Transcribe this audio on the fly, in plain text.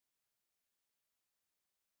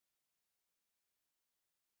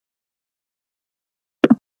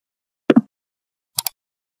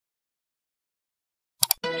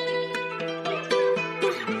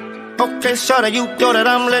Okay, shorty, you know that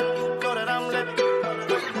I'm lit.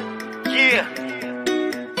 Yeah,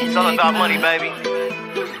 it's all about money, baby.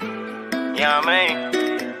 You know what I mean?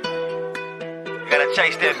 Gotta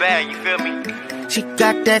chase that bag, you feel me? She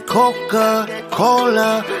got that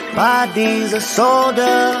Coca-Cola, bodies of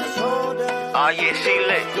soda. Oh yeah, she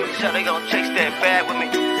lit. So they gon' chase that bag with me.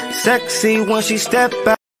 Sexy when she step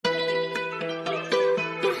back.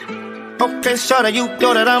 Okay, shorty, you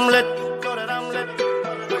know that I'm lit.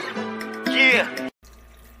 Yeah.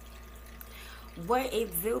 What it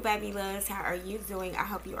do, baby loves? How are you doing? I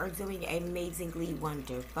hope you are doing amazingly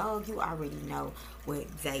wonderful. You already know what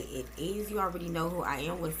day it is. You already know who I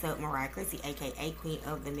am. What's up, Mariah Chrissy, aka Queen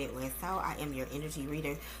of the Midwest Soul. I am your energy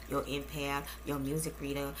reader, your empath, your music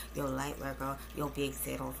reader, your light worker, your big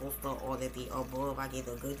set on full store, all of the above. I get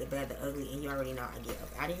the good, the bad, the ugly, and you already know I get up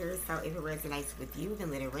out of here. So if it resonates with you,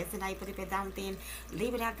 then let it resonate. But if it don't, then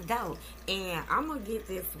leave it out the door. And I'm gonna get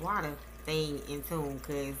this water thing in tune,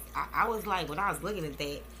 because I was like, when I was looking at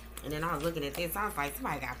that, and then I was looking at this, I was like,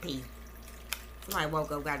 somebody got pee. Somebody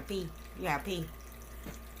woke up, got to pee. You got pee.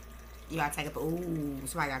 You gotta take a, ooh,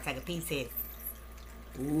 somebody gotta take a pee test.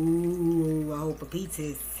 Ooh, I hope a pee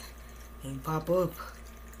test ain't pop up.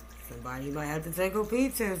 Somebody might have to take a pee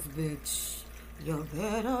test, bitch. You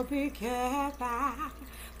better be careful.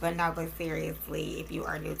 But no, but seriously, if you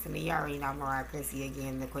are new to me, you already know Mariah Chrissy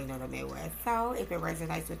again, the Queen of the Midwest. So if it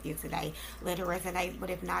resonates with you today, let it resonate. But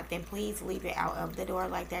if not, then please leave it out of the door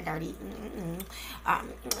like that dirty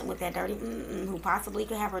with that dirty who possibly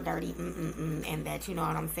could have a dirty and that, you know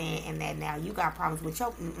what I'm saying, and that now you got problems with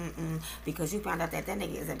your because you found out that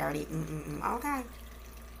nigga is a dirty okay.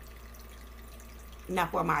 Now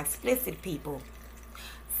for my explicit people,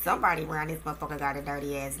 somebody around this motherfucker got a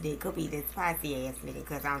dirty ass dick. Could be this spicy ass nigga,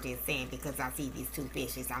 because I'm just saying, because I see these two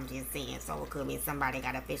fishes, I'm just saying. So it could be somebody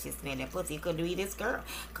got a fishy smelling pussy. It could be this girl.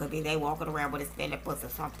 Could be they walking around with a smelling pussy or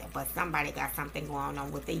something. But somebody got something going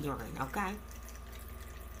on with the urine, okay?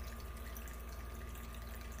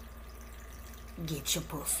 Get your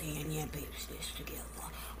pussy and your business together,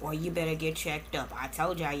 or you better get checked up. I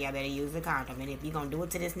told y'all better use a condom, and if you gonna do it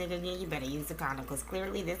to this nigga again, you better use a condom, because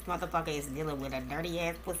clearly this motherfucker is dealing with a dirty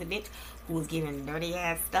ass pussy bitch who's giving dirty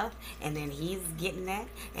ass stuff, and then he's getting that,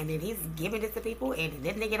 and then he's giving it to people, and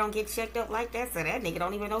that nigga don't get checked up like that, so that nigga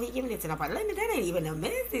don't even know he giving it to nobody. That ain't even a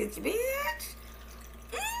message, bitch.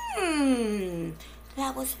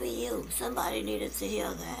 That was for you. Somebody needed to hear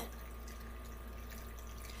that.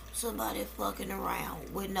 Somebody fucking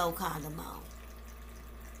around with no condom on.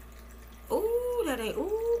 Ooh, that ain't,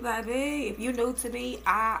 ooh, baby. If you're new to me,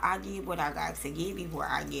 I give what I got to give before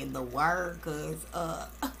I give the word, because,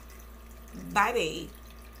 baby,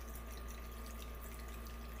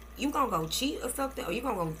 you gonna go cheat or something, or you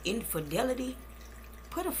gonna go infidelity?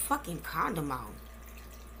 Put a fucking condom on.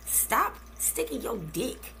 Stop sticking your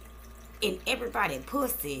dick in everybody's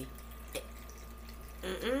pussy.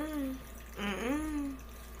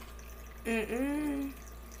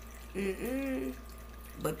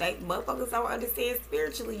 But they motherfuckers don't understand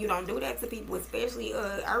spiritually. You don't do that to people, especially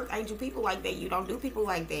earth angel people like that. You don't do people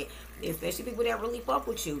like that, especially people that really fuck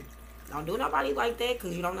with you. Don't do nobody like that,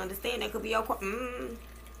 because you don't understand. That could be your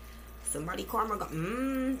somebody karma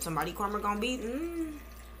gonna be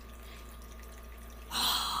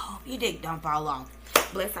your dick don't fall off.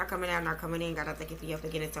 Bless our coming out and our coming in. God, I thank you for your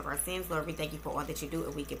forgiveness of our sins. Lord, we thank you for all that you do,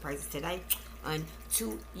 and we give praises today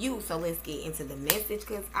unto you. So let's get into the message,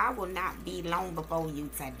 because I will not be long before you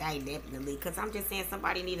today, definitely, because I'm just saying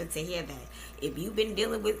somebody needed to hear that. If you've been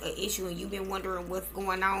dealing with an issue and you've been wondering what's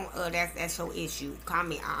going on, that's your issue.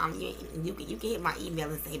 Comment. You can hit my email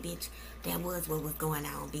and say, bitch, that was what was going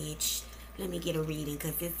on, bitch. Let me get a reading,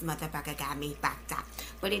 because this motherfucker got me fucked up.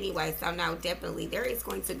 But anyway, so now definitely there is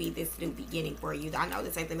going to be this new beginning for you. I know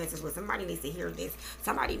this ain't the message, but somebody needs to hear this.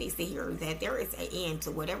 Somebody needs to hear that there is an end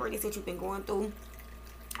to whatever it is that you've been going through.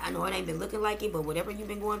 I know it ain't been looking like it, but whatever you've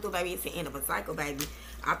been going through, baby, it's the end of a cycle, baby.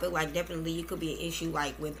 I feel like definitely it could be an issue,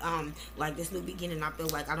 like with like this new beginning. I feel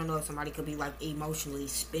like, I don't know if somebody could be like emotionally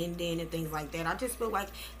spending and things like that. I just feel like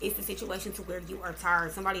it's the situation to where you are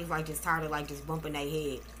tired. Somebody's like just tired of like just bumping their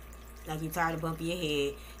head. Like, you're tired of bumping your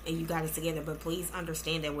head and you got it together. But please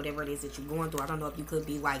understand that whatever it is that you're going through, I don't know if you could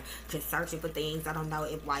be like just searching for things. I don't know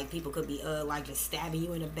if like people could be like just stabbing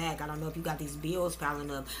you in the back. I don't know if you got these bills piling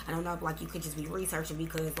up. I don't know if like you could just be researching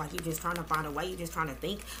because like you're just trying to find a way. You're just trying to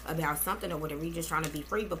think about something or whatever. You're just trying to be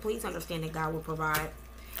free. But please understand that God will provide.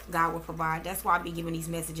 God will provide. That's why I be giving these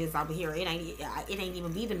messages over here. It ain't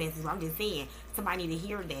even be the message. I'm just saying somebody need to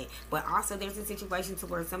hear that. But also there's a situation to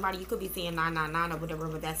where somebody, you could be saying 999 or whatever,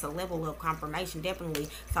 but that's a level of confirmation, definitely.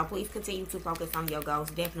 So please continue to focus on your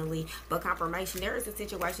goals, definitely. But confirmation, there is a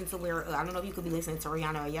situation to where I don't know if you could be listening to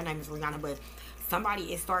Rihanna or your name is Rihanna, but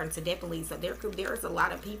somebody is starting to definitely, so there's a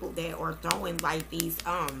lot of people that are throwing like these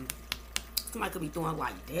somebody could be throwing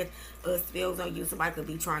like that spells on you. Somebody could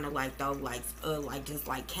be trying to like throw like just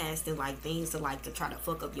like casting like things to like to try to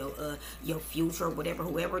fuck up your future or whatever.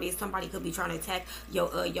 Whoever it is, somebody could be trying to attack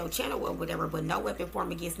your channel or whatever. But no weapon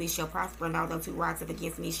formed against me shall prosper, and all those who rise up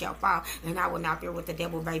against me shall fall. And I will not fear with the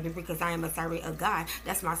devil, baby, because I am a servant of God.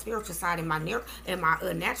 That's my spiritual side, and my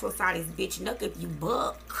natural side is bitch nuck if you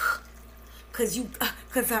buck. Cause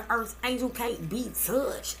the earth angel can't be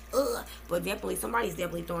touched. But definitely somebody's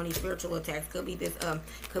definitely throwing these spiritual attacks. Could be this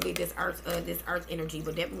earth energy.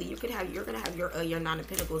 But definitely you're gonna have your Nine of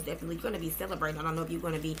Pentacles definitely gonna be celebrating. I don't know if you're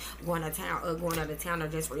gonna be going out of town or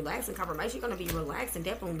just relaxing. Confirmation, you're gonna be relaxing,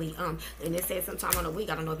 definitely. And it says sometime on the week.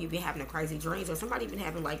 I don't know if you've been having crazy dreams or somebody been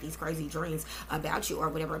having like these crazy dreams about you or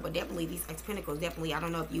whatever. But definitely these Pentacles, definitely. I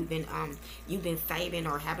don't know if you've been saving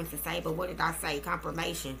or having to save. But what did I say?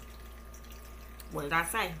 Confirmation. What did I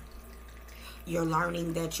say? You're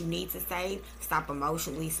learning that you need to save. Stop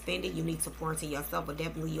emotionally spending. You need to pour into yourself. But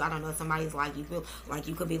definitely, I don't know, somebody's like, you feel like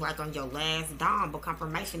you could be like on your last dime. But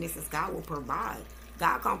confirmation, this is God will provide.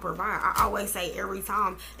 God gonna provide. I always say every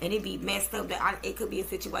time, and it be messed up that it could be a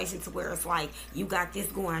situation to where it's like you got this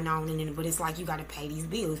going on, but it's like you got to pay these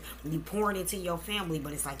bills. You pouring into your family,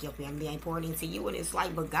 but it's like your family ain't pouring into you, and it's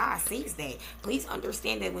like, but God sees that. Please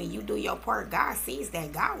understand that when you do your part, God sees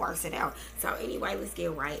that. God works it out. So anyway, let's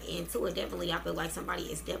get right into it. Definitely, I feel like somebody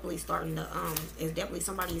is definitely starting to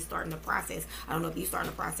somebody is starting the process. I don't know if you're starting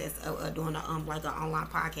the process of doing like an online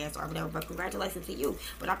podcast or whatever, but congratulations to you.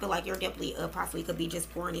 But I feel like you're definitely possibly could be just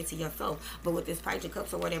pouring into yourself. But with this Page of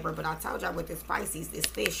Cups or whatever, but I told y'all with this Pisces, this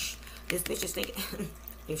fish is thinking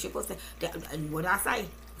if she supposed to, what did I say?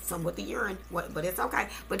 Some with the urine, but it's okay.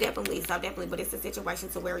 But definitely, but it's a situation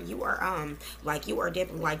to where you are like you are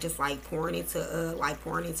definitely like just like pouring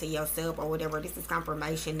into yourself or whatever. This is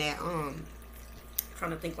confirmation that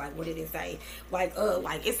trying to think like what did it say? Like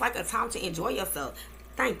it's like a time to enjoy yourself.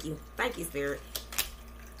 Thank you, Spirit.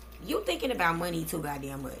 You thinking about money too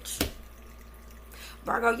goddamn much.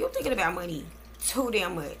 Virgo, you thinking about money too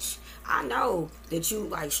damn much. I know that you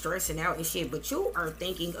like stressing out and shit, but you are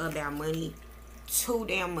thinking about money too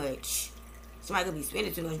damn much. Somebody could be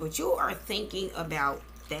spending too much, but you are thinking about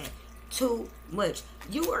that too much.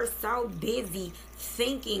 You are so busy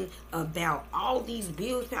thinking about all these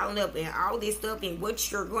bills piling up and all this stuff and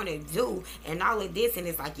what you're gonna do and all of this, and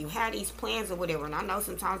it's like you have these plans or whatever, and I know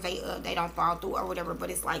sometimes they don't fall through or whatever, but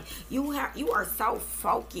it's like you are so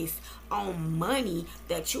focused on money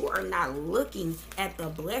that you are not looking at the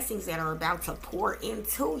blessings that are about to pour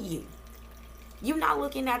into you. You're not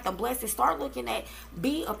looking at the blessings. Start looking at,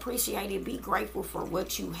 be appreciated, be grateful for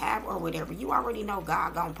what you have or whatever. You already know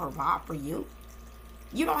God gonna provide for you.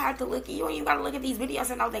 You don't have to look at, you don't even gotta look at these videos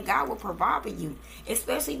and know that God will provide for you.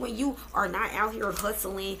 Especially when you are not out here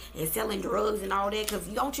hustling and selling drugs and all that. Because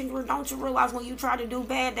don't you realize when you try to do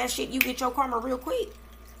bad, that shit, you get your karma real quick.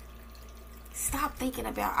 Stop thinking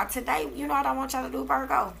about, today, you know what I want y'all to do,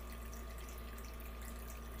 Virgo?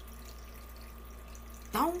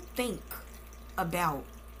 Don't think about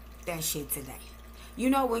that shit today. You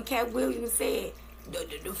know when Cat Williams said,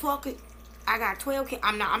 the fuck it, I got 12 kids.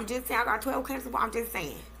 I'm just saying I got 12 kids, but I'm just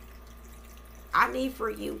saying I need for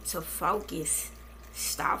you to focus.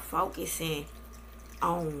 Stop focusing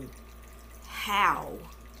on how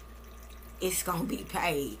it's gonna be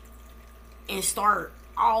paid and start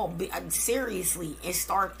seriously and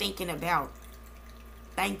start thinking about,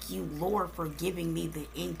 thank you, Lord, for giving me the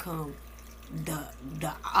income,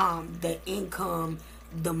 the income,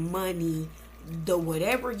 the money, the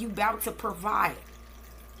whatever you about to provide.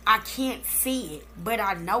 I can't see it, but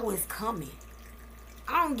I know it's coming.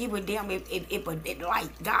 I don't give a damn if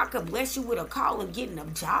like God could bless you with a call of getting a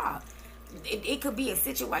job. It could be a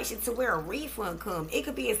situation to where a refund come. It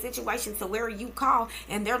could be a situation to where you call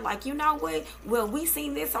and they're like, you know what? Well, we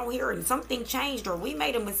seen this on here and something changed, or we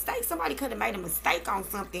made a mistake. Somebody could have made a mistake on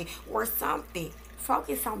something or something.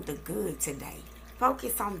 Focus on the good today.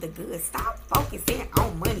 Focus on the good. Stop focusing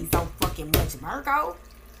on money so fucking much, Virgo.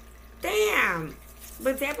 Damn.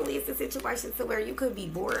 But definitely it's a situation to where you could be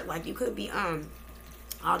bored. Like you could be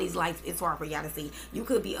all these lights, it's hard for y'all to see. You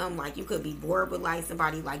could be like, you could be bored with like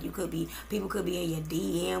somebody, like you could be, people could be in your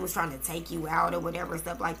DMs trying to take you out or whatever,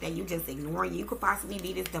 stuff like that. You just ignoring. You could possibly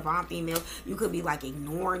be this divine female. You could be like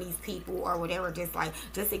ignoring these people or whatever,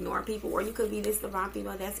 just ignoring people. Or you could be this divine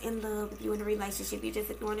female that's in love. If you in a relationship, you just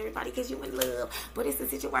ignoring everybody because you in love. But it's a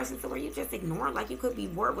situation where you just ignoring. Like you could be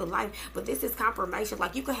bored with life. But this is confirmation.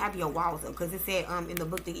 Like you could have your walls up, because it said in the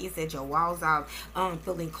book that it said your walls off,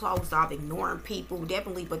 feeling closed off, ignoring people.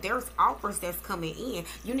 Definitely. But there's offers that's coming in.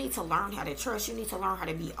 You need to learn how to trust. You need to learn how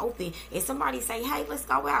to be open. If somebody say, hey, let's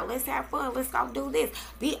go out, let's have fun, let's go do this,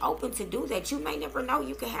 be open to do that. You may never know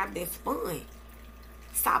you can have this fun.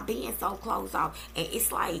 Stop being so closed off. And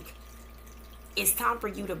it's like, it's time for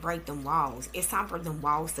you to break them walls. It's time for them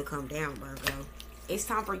walls to come down, Virgo. It's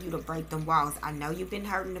time for you to break them walls. I know you've been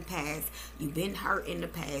hurt in the past. You've been hurt in the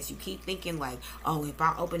past. You keep thinking like, oh, if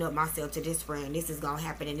I open up myself to this friend, this is going to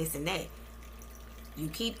happen and this and that. You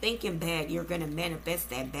keep thinking bad, you're going to manifest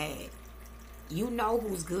that bad. You know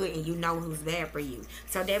who's good and you know who's bad for you.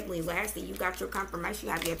 So definitely, lastly, you got your confirmation.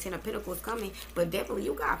 You have your 10 of Pentacles coming. But definitely,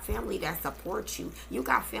 you got family that supports you. You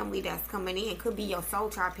got family that's coming in. Could be your soul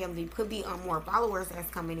tribe family. Could be more followers that's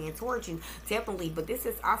coming in towards you. Definitely. But this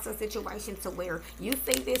is also a situation to where you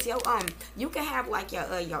see this. You can have like your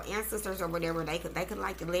ancestors or whatever. They could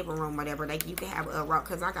like the living room, whatever. You can have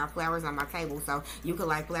because I got flowers on my table. So you could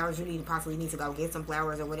like flowers. You possibly need to go get some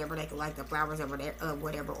flowers or whatever. They could like the flowers over there,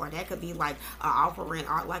 whatever. Or that could be like offering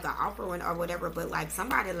or whatever. But like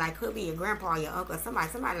somebody like could be your grandpa or your uncle,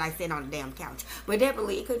 somebody like sitting on the damn couch. But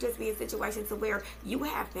definitely it could just be a situation to where you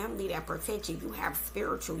have family that protect you. You have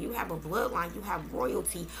spiritual, you have a bloodline, you have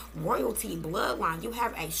royalty bloodline, you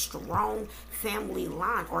have a strong family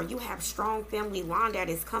line, or you have strong family line that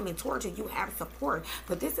is coming towards you. You have support.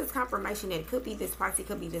 But this is confirmation that it could be this Pisces,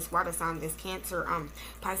 could be this water sign, this Cancer,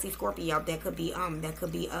 Pisces, Scorpio, that could be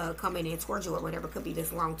coming in towards you or whatever. Could be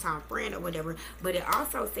this long time friend or whatever. But it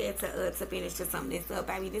also said to finish to sum this up,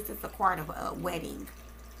 baby, this is the card of a wedding.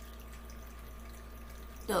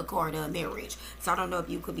 The card of marriage. So I don't know if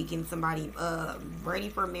you could be getting somebody ready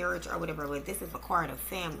for marriage or whatever, but this is a card of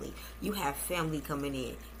family. You have family coming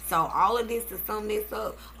in. So all of this, to sum this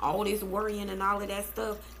up, all this worrying and all of that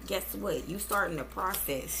stuff, guess what? You starting the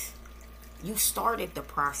process. You started the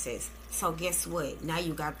process. So guess what? Now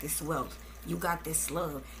you got this wealth. You got this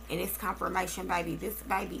love. And it's confirmation, baby. This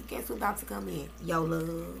baby, guess who's about to come in? Your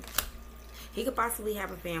love. He could possibly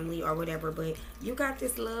have a family or whatever, but you got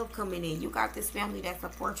this love coming in. You got this family that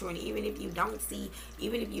supports you. And even if you don't see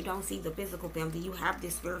the physical family, you have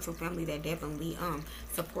this spiritual family that definitely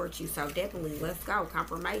supports you. So definitely, let's go.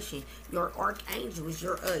 Confirmation. Your archangels,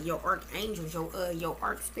 your archangels, your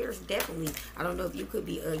arch spirits, definitely. I don't know if you could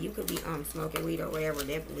be smoking weed or whatever,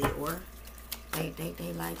 definitely, or they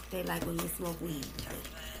like when you smoke weed.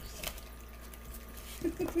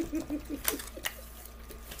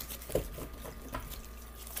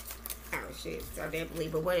 Shit. So definitely,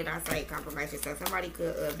 but what did I say? Confirmation. So somebody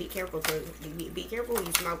could be careful be careful who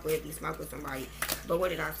you smoke with. You smoke with somebody. But what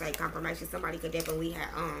did I say? Confirmation. Somebody could definitely have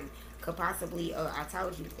could possibly I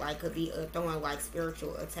told you, like, could be throwing like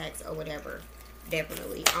spiritual attacks or whatever.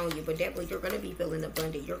 Definitely on you, but definitely you're gonna be feeling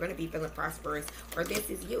abundant. You're gonna be feeling prosperous, or this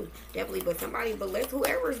is you, definitely. But somebody, but let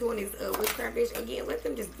whoever is doing this witchcraft bitch again, let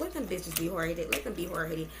them bitches be hard-headed. Let them be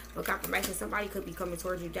hard-headed. But confirmation, somebody could be coming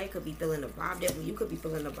towards you. They could be feeling the vibe. Definitely, you could be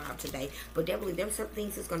feeling the vibe today. But definitely, there's some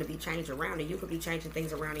things that's gonna be changed around, and you could be changing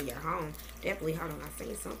things around in your home. Definitely, hold on, I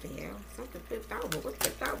seen something, y'all. Something flipped over. What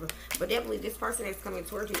flipped over? But definitely, this person that's coming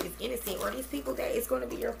towards you is innocent, or these people that is gonna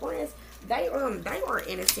be your friends, they are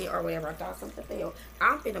innocent or whatever. I thought something fell.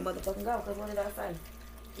 I'm finna motherfucking go, because what did I say?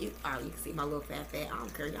 You can see my little fat. I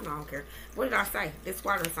don't care. Y'all know I don't care. What did I say? This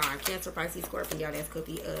water sign, Cancer, Pisces, Scorpio, y'all, that could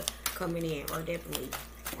be coming in, or definitely,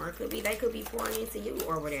 or it could be they could be pouring into you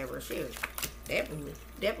or whatever. Shit,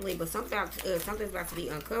 definitely. But something's about to be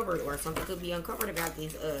uncovered, or something could be uncovered about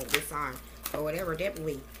this sign or whatever.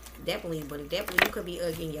 Definitely, but definitely you could be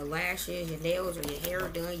getting your lashes, your nails, or your hair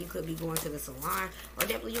done. You could be going to the salon, or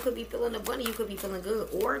definitely you could be feeling abundant. You could be feeling good,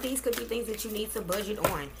 or these could be things that you need to budget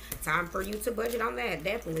on. Time for you to budget on that,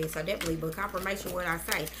 definitely. So definitely, but confirmation, what I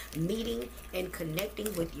say, meeting and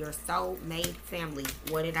connecting with your soulmate family.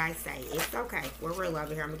 What did I say? It's okay. We're real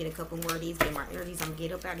over here. I'm gonna get a couple more of these, get my energies. I'm gonna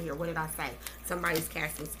get up out of here. What did I say? Somebody's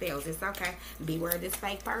casting spells. It's okay. Beware of this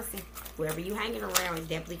fake person. Whoever you hanging around is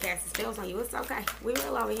definitely casting spells on you. It's okay. We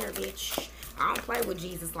real over here, bitch. I don't play with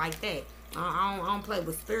Jesus like that. I don't play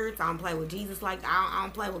with spirits. I don't play with Jesus like that. I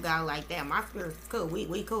don't play with God like that. My spirit's cool.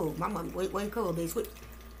 We cool. My mom, we cool, bitch.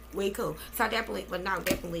 We cool. So definitely, but no,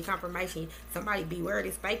 definitely confirmation. Somebody beware of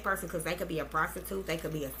this fake person, because they could be a prostitute, they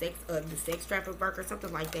could be the sex traffic worker,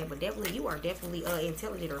 something like that. But definitely, you are definitely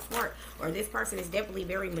intelligent or smart, or this person is definitely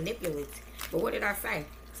very manipulative. But what did I say?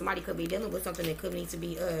 Somebody could be dealing with something that could need to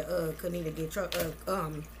be could need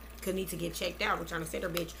to get checked out. We're trying to set her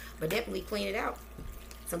bitch, but definitely clean it out.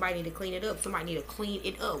 Somebody need to clean it up. Somebody need to clean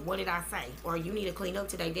it up. What did I say? Or you need to clean up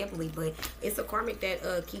today, definitely. But it's a karmic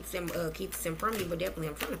that keeps them from you. But definitely,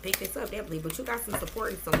 I'm trying to pick this up, definitely. But you got some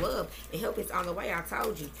support and some love, and help is on the way. I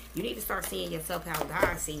told you. You need to start seeing yourself how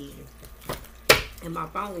God sees you. And my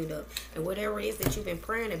phone lit up. And whatever it is that you've been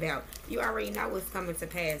praying about, you already know what's coming to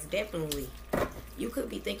pass. Definitely. You could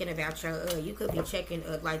be thinking about your, you could be checking,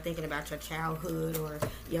 like thinking about your childhood or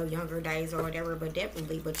your younger days or whatever. But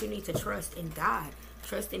definitely, but you need to trust in God.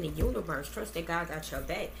 Trust in the universe. Trust that God got your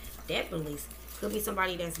back. Definitely. Could be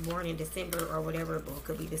somebody that's born in December or whatever, or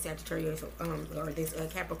could be the Sagittarius or this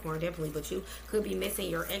Capricorn, definitely. But you could be missing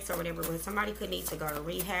your ex or whatever. But somebody could need to go to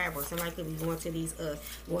rehab, or somebody could be going to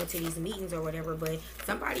these meetings or whatever. But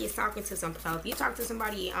somebody is talking to some. So if you talk to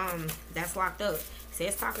somebody that's locked up,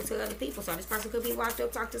 says talking to other people. So this person could be locked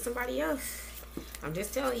up, talk to somebody else. I'm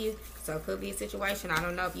just telling you. So it could be a situation. I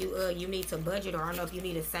don't know if you need to budget, or I don't know if you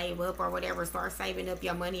need to save up or whatever. Start saving up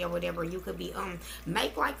your money or whatever. You could be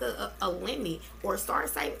make like a limit, or start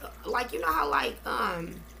saving, like, you know how like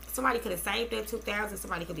somebody could have saved up 2,000,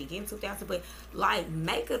 somebody could be getting 2,000, but like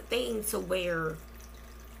make a thing to where,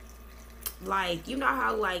 like, you know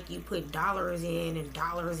how like you put dollars in and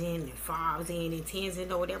fives in and tens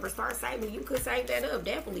in or whatever. Start saving. You could save that up,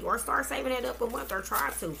 definitely, or start saving that up a month, or try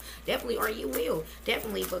to, definitely, or you will,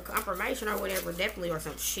 definitely. But confirmation or whatever, definitely, or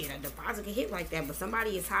some shit, a deposit could hit like that. But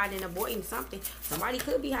somebody is hiding, avoiding something. Somebody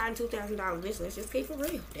could be hiding $2,000. Bitch, let's just keep it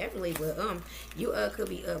real, definitely. But you could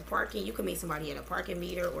be parking. You could meet somebody at a parking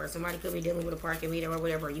meter, or somebody could be dealing with a parking meter or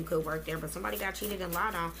whatever. You could work there, but somebody got cheated and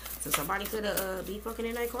lied on, so somebody could be fucking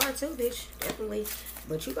in their car too, bitch. Definitely.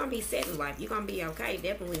 But you're gonna be set in life. You're gonna be okay.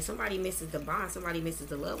 Definitely. Somebody misses the bond. Somebody misses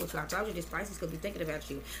the love with you. I told you this Pisces could be thinking about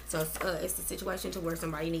you. So it's the situation to where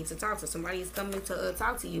somebody needs to talk to. Somebody is coming to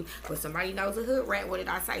talk to you, but somebody knows a hood rat. What did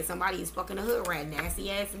I say? Somebody is fucking a hood rat. Nasty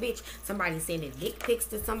ass bitch. Somebody sending dick pics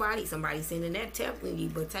to somebody. Somebody sending that telling you.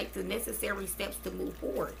 But take the necessary steps to move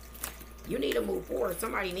forward. You need to move forward.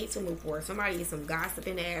 Somebody needs to move forward. Somebody is some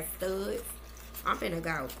gossiping ass studs. I'm finna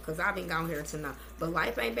go, because I've been gone here tonight. But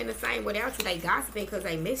life ain't been the same without you. They gossiping because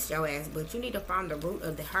they missed your ass. But you need to find the root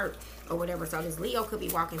of the hurt or whatever. So this Leo could be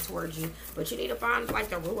walking towards you, but you need to find like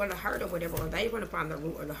the root of the hurt or whatever. Or they want to find the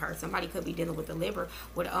root of the hurt. Somebody could be dealing with the liver,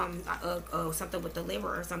 with something with the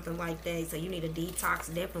liver or something like that. So you need a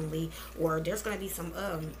detox, definitely. Or there's gonna be some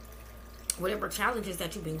whatever challenges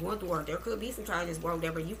that you've been going through, or there could be some challenges, or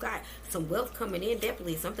whatever. You got some wealth coming in,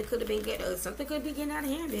 definitely. Something could have been something could be getting out of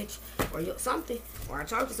hand, bitch, or something. Or I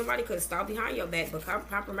told you, somebody could have stalled behind your back, but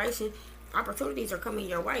confirmation opportunities are coming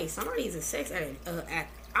your way. Somebody is a sex addict.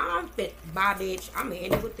 I'm fit, bye, bitch. I'm gonna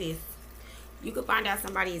end it with this. You could find out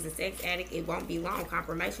somebody is a sex addict. It won't be long.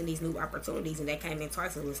 Confirmation, these new opportunities, and that came in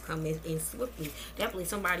twice. It was coming in swiftly. Definitely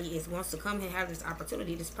somebody wants to come and have this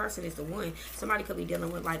opportunity. This person is the one. Somebody could be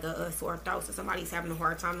dealing with like a sore throat. So somebody's having a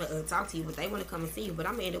hard time to talk to you, but they want to come and see you. But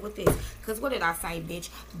I'm going to end it with this. Because what did I say, bitch?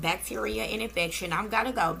 Bacteria and infection. I'm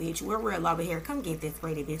gotta go, bitch. We're real over here. Come get this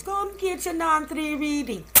ready, bitch. Come get your 9-3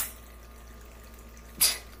 reading.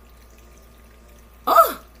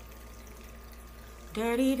 Oh!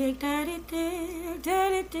 Dirty dick, dirty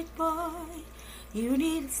dick boy. You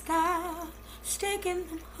need to stop sticking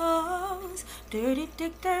them hoes. Dirty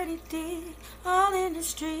dick, all in the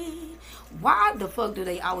street. Why the fuck do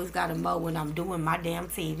they always gotta mow when I'm doing my damn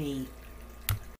TV?